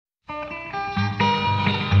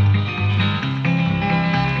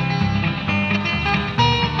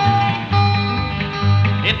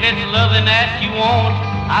loving that you want,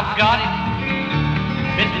 I've got it.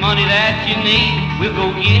 If it's money that you need, we'll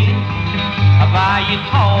go get it. I'll buy you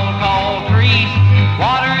tall, tall trees,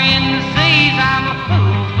 water in the seas. I'm a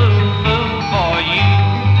fool, fool, fool for you.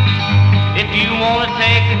 If you want to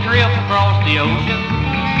take a trip across the ocean,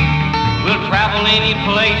 we'll travel any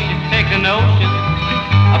place you take a notion.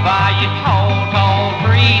 I'll buy you tall, tall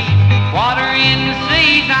trees, water in the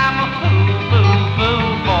seas. I'm a fool, fool,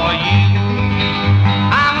 fool for you.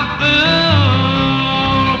 I'm a fool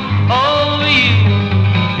over you.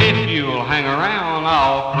 If you'll hang around,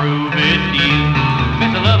 I'll prove it to you. If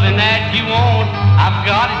it's the loving that you want, I've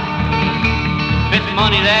got it. If it's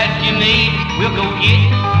money that you need, we'll go get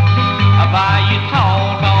it. I'll buy you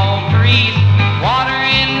tall, tall trees, water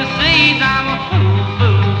in the seas. I'm a fool,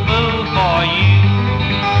 fool, fool for you.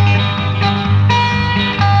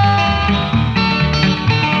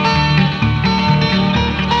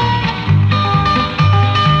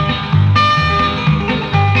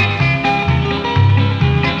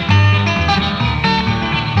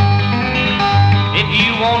 If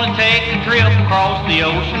you want to take a trip across the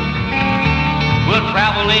ocean, we'll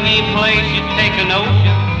travel any place you take a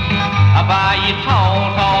notion. I'll buy you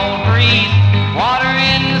tall, tall trees, water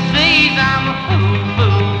in the seas. I'm a fool,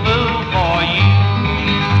 fool, fool for you.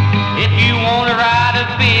 If you want to ride a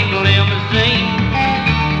big limousine,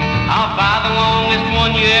 I'll buy the longest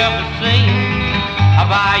one you ever seen.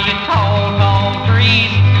 I'll buy you tall, tall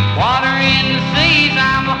trees, water in the seas.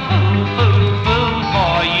 I'm a fool, fool, fool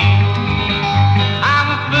for you. I'm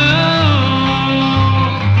a fool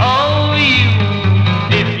over you.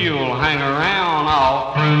 If you'll hang around,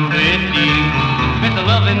 I'll prove it to you. If it's the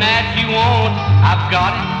loving that you want, I've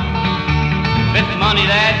got it. If it's money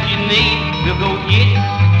that you need, we'll go get it.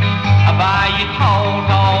 I'll buy you tall,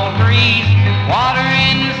 tall trees, water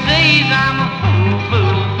in the seas. I'm a fool,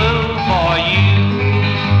 fool, fool for you.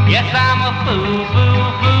 Yes, I'm a fool, fool.